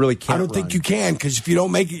that point, you really can't. I don't think you can, because if you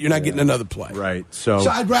don't make it, you're not getting another play. Right. So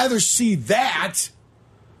I'd rather see that.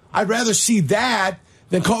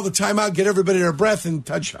 Then call the timeout, get everybody their breath, and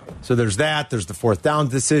touchdown. So there's that. There's the fourth down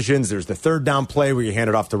decisions. There's the third down play where you hand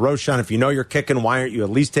it off to Roschon. If you know you're kicking, why aren't you at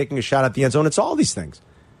least taking a shot at the end zone? It's all these things.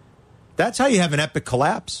 That's how you have an epic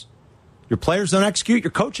collapse. Your players don't execute.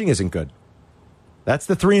 Your coaching isn't good. That's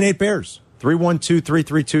the 3-8 Bears.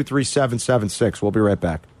 312-332-3776. We'll be right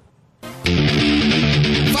back.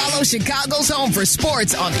 Follow Chicago's Home for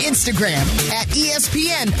Sports on Instagram at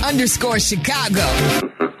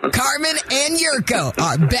ESPN_Chicago. Carmen and Yurko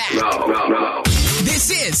are back. This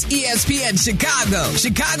is ESPN Chicago,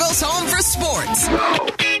 Chicago's Home for Sports.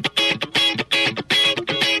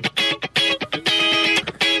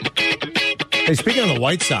 Hey, speaking of the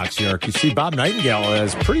White Sox, Yerk, you see Bob Nightingale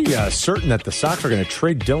is pretty certain that the Sox are going to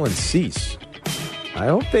trade Dylan Cease. I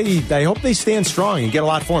hope they stand strong and get a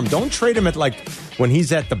lot for him. Don't trade him at when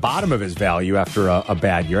he's at the bottom of his value after a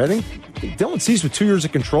bad year. I think Dylan Cease with 2 years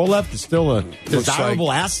of control left is still a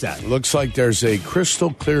desirable asset. Looks like there's a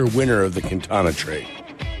crystal clear winner of the Quintana trade.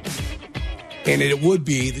 And it would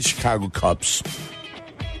be the Chicago Cubs.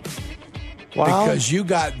 Wow. Because you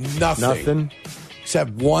got nothing.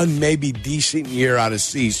 Except one maybe decent year out of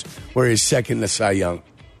Cease where he's second to Cy Young.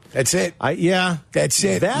 That's it. That's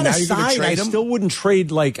it. That now aside, I still wouldn't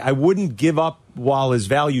trade, I wouldn't give up while his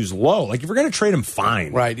value's low. If you're going to trade him,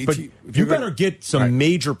 fine. Right. But you better get some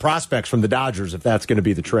major prospects from the Dodgers if that's going to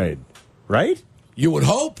be the trade. Right? You would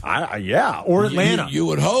hope. Or Atlanta. You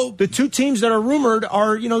would hope. The two teams that are rumored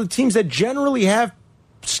are, the teams that generally have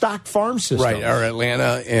stocked farm systems. Right, are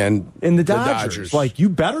Atlanta and the Dodgers. You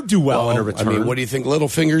better do well in a return. I mean, what do you think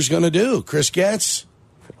Littlefinger's going to do? Chris Getz?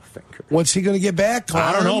 What's he going to get back? Connor?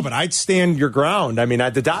 I don't know, but I'd stand your ground. I mean,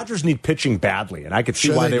 the Dodgers need pitching badly, and I could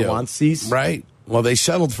see why they want Cease. Right. Well, they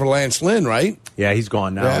settled for Lance Lynn, right? Yeah, he's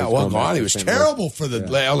gone now. Yeah, gone. He was terrible for the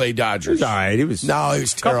L.A. Dodgers. He was all right. He was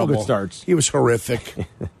terrible. Couple good starts. He was horrific.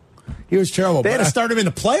 He was terrible. They had to start him in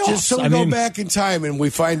the playoffs. Just so we go back in time and we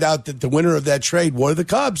find out that the winner of that trade were the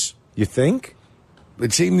Cubs. You think?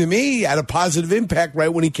 It seemed to me had a positive impact right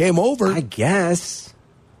when he came over. I guess.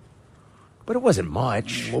 But it wasn't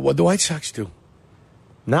much. Well, what did the White Sox do?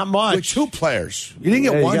 Not much. With two players. You didn't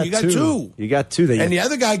get one, you got two. You got two. And the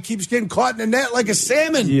other guy keeps getting caught in the net like a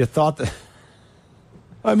salmon. You thought that...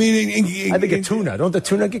 I mean... I think a tuna. Don't the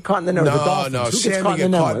tuna get caught in the net? No. Salmon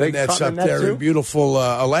get caught in the nets up there in beautiful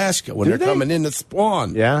Alaska when they're coming in to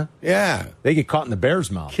spawn. Yeah? Yeah. They get caught in the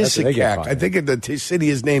bear's mouth. Kissikak. I think the city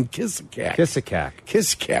is named Kissikak.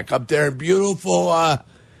 Kissikak up there in beautiful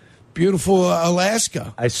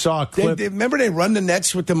Alaska. I saw a clip. Remember they run the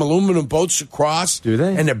nets with them aluminum boats across? Do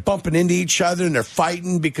they? And they're bumping into each other and they're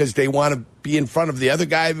fighting because they want to be in front of the other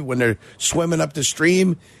guy when they're swimming up the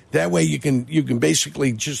stream. That way you can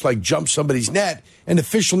basically just jump somebody's net, and the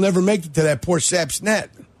fish will never make it to that poor sap's net.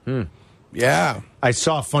 Yeah. I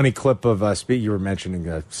saw a funny clip of you were mentioning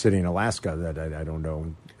a city in Alaska that I don't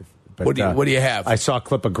know. But, what do you have? I saw a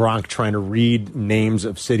clip of Gronk trying to read names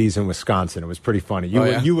of cities in Wisconsin. It was pretty funny.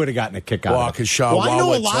 You would have gotten a kick out of it. Waukesha. Well, I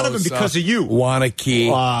know a lot of them because of you. Wanakee.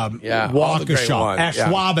 Waukesha.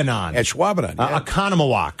 Ashwaubenon. Ashwaubenon.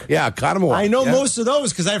 Oconomowoc. Yeah, Oconomowoc. I know most of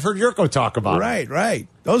those because I've heard Yurko talk about them. Right.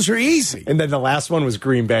 Those are easy. And then the last one was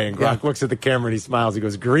Green Bay. And Gronk looks at the camera and he smiles. He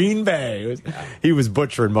goes, Green Bay. He was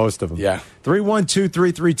butchering most of them. Yeah.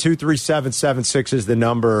 312-332-3776 is the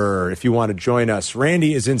number if you want to join us.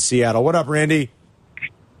 Randy is in Seattle. What up, Randy?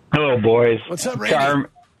 Hello, boys. What's up, Randy? Carm.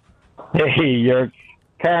 Hey, you're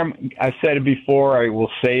Carm. I said it before. I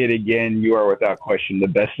will say it again. You are without question the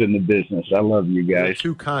best in the business. I love you guys. You're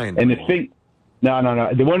too kind. And the thing, no.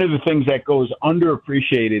 One of the things that goes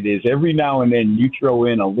underappreciated is every now and then you throw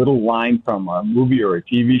in a little line from a movie or a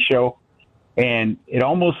TV show, and it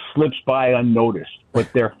almost slips by unnoticed.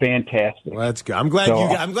 But they're fantastic. Well, that's good. I'm glad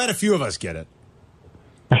I'm glad a few of us get it.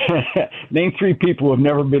 Name 3 people who have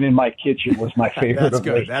never been in my kitchen was my favorite. That's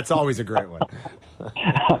good. That's always a great one.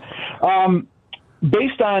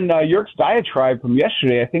 Based on Yerk's diatribe from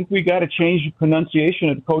yesterday, I think we got to change the pronunciation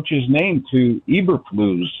of the coach's name to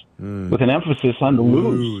Eberflus with an emphasis on the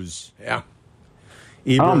lose. Yeah.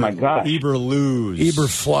 Oh, my gosh. Eberlose.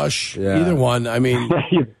 Eberflush. Yeah. Either one. I mean,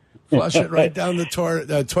 flush it right down the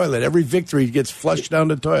toilet. Every victory gets flushed down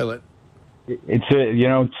the toilet. It's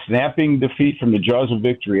a snapping defeat from the jaws of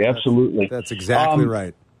victory. Absolutely. That's exactly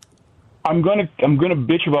right. I'm gonna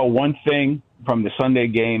bitch about one thing from the Sunday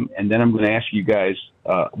game, and then I'm going to ask you guys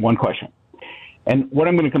one question. And what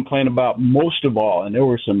I'm going to complain about most of all, and there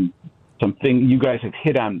were some things you guys have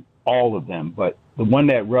hit on all of them, but the one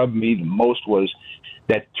that rubbed me the most was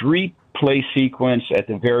that 3-play sequence at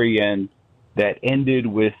the very end that ended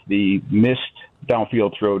with the missed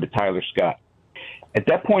downfield throw to Tyler Scott. At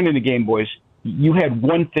that point in the game, boys, you had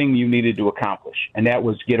one thing you needed to accomplish, and that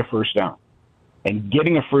was get a first down. And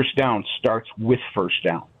getting a first down starts with first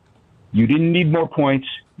down. You didn't need more points.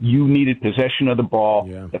 You needed possession of the ball.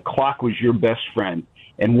 Yeah. The clock was your best friend.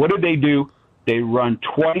 And what did they do? They run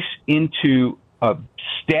twice into a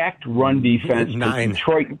stacked run defense.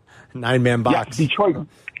 Detroit. 9-man box. Yeah, Detroit.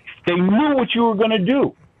 They knew what you were going to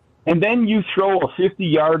do. And then you throw a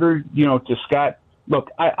 50-yarder, to Scott. Look,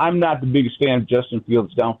 I'm not the biggest fan of Justin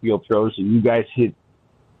Fields' downfield throws, and you guys hit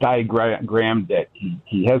diagram that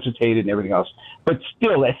he hesitated and everything else. But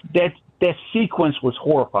still, that sequence was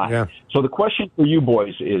horrifying. Yeah. So the question for you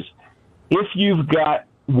boys is, if you've got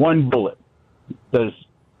one bullet, does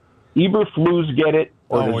Eberflus get it?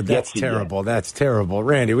 Or that's terrible. That's terrible.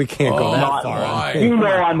 Randy, we can't go that far.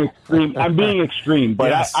 I'm extreme. I'm being extreme,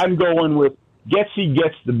 but yes. I'm going with Getsy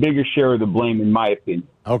gets the bigger share of the blame, in my opinion.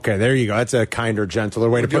 Okay, there you go. That's a kinder, gentler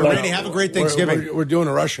way to put it. Randy, have a great Thanksgiving. We're doing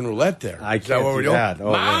a Russian roulette there. I can't do that.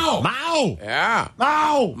 Oh, Mao! Mao! Yeah.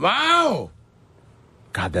 Mao!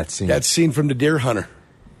 God, that scene. That scene from The Deer Hunter.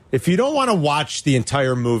 If you don't want to watch the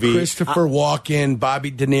entire movie... Christopher Walken,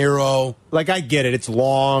 Bobby De Niro. Like, I get it. It's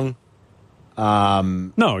long.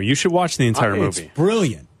 No, you should watch the entire movie. It's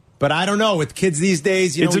brilliant. But I don't know. With kids these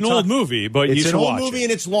days... It's an old movie, but you should watch it. It's an old movie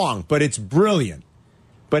and it's long, but it's brilliant.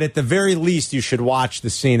 But at the very least, you should watch the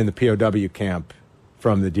scene in the POW camp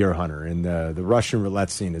from The Deer Hunter. And the Russian roulette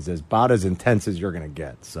scene is about as intense as you're going to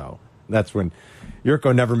get. So that's when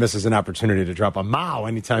Yurko never misses an opportunity to drop a Mao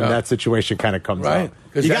anytime that situation kind of comes up.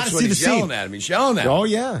 Because you got to see the scene. Yelling at him. He's yelling at him. Oh,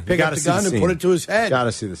 yeah. Pick up the gun and put it to his head. Got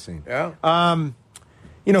to see the scene. Yeah.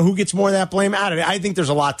 Who gets more of that blame? I think there's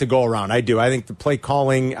a lot to go around. I do. I think the play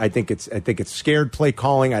calling, I think it's scared play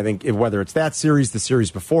calling. I think whether it's that series, the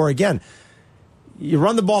series before, again, you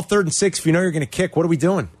run the ball 3rd and 6 if you know you're going to kick. What are we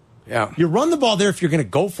doing? Yeah. You run the ball there if you're going to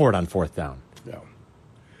go for it on 4th down. Yeah.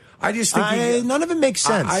 I just think none of it makes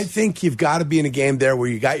sense. I think you've got to be in a game there where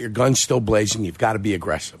you got your gun still blazing. You've got to be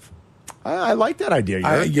aggressive. I like that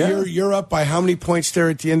idea. You're up by how many points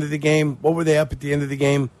there at the end of the game? What were they up at the end of the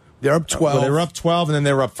game? They're up 12. Well, they were up 12, and then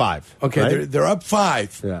they were up 5. Okay, right? they're up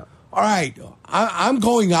 5. Yeah. All right, I'm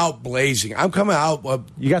going out blazing. I'm coming out.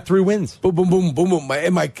 You got 3 wins. Boom, boom, boom, boom, boom.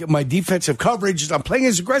 My defensive coverage, I'm playing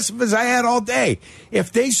as aggressive as I had all day.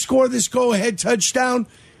 If they score this go-ahead touchdown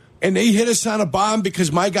and they hit us on a bomb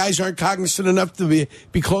because my guys aren't cognizant enough to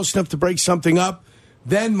be close enough to break something up,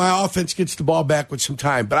 then my offense gets the ball back with some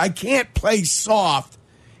time. But I can't play soft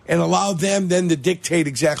and allow them then to dictate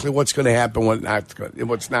exactly what's going to happen, what's not going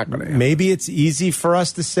to happen. Maybe it's easy for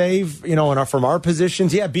us to say, from our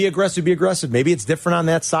positions. Yeah, be aggressive, be aggressive. Maybe it's different on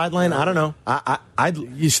that sideline. I don't know.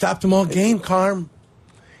 You stopped them all game, Carm.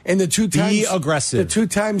 And the 2 times... Be aggressive. The 2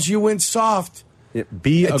 times you went soft.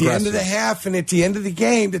 Be aggressive. At the end of the half and at the end of the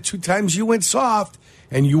game, the 2 times you went soft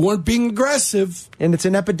and you weren't being aggressive. And it's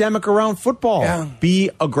an epidemic around football. Yeah. Be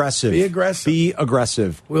aggressive. Be aggressive. Be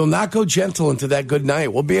aggressive. We'll not go gentle into that good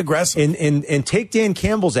night. We'll be aggressive. And take Dan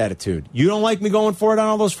Campbell's attitude. You don't like me going for it on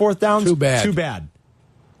all those 4th downs? Too bad. Too bad.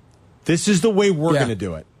 This is the way we're going to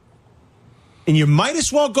do it. And you might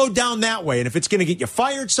as well go down that way. And if it's going to get you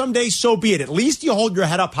fired someday, so be it. At least you hold your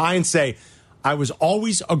head up high and say, I was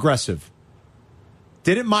always aggressive.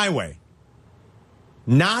 Did it my way.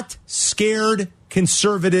 Not scared,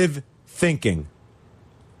 conservative thinking.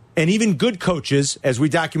 And even good coaches, as we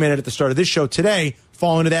documented at the start of this show today,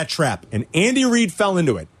 fall into that trap. And Andy Reid fell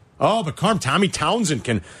into it. Oh, but Tommy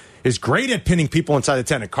Townsend is great at pinning people inside the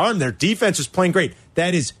 10. And their defense is playing great.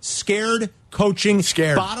 That is scared coaching.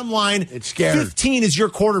 Scared. Bottom line, it's scared. 15 is your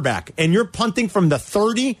quarterback, and you're punting from the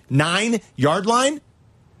 39-yard line.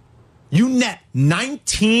 You net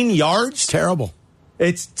 19 yards. Terrible.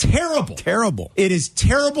 It's terrible. Terrible. It is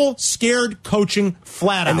terrible, scared coaching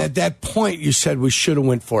flat out. And at that point, you said we should have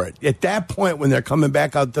went for it. At that point, when they're coming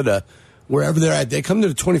back out to the wherever they're at, they come to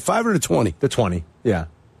the 25 or the 20? The 20, yeah.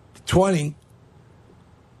 The 20.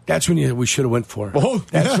 That's when we should have went for it. Oh,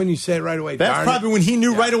 that's when you say it right away. That's probably when he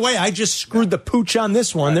knew right away. I just screwed the pooch on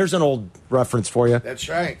this one. Right. There's an old reference for you. That's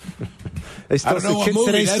right. They still, I don't know what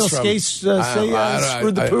movie that's from.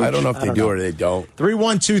 Screwed the pooch. I don't know if they do or they don't.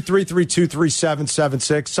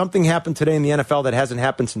 312-332-3776. Something happened today in the NFL that hasn't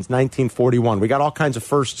happened since 1941. We got all kinds of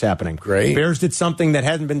firsts happening. Great. Bears did something that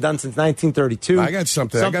hadn't been done since 1932. I got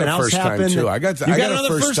something. I got a first time, too. I got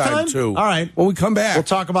another first time, too. All right. When we come back. We'll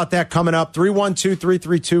talk about that coming up.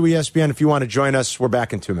 312-332-ESPN if you want to join us. We're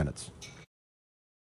back in 2 minutes.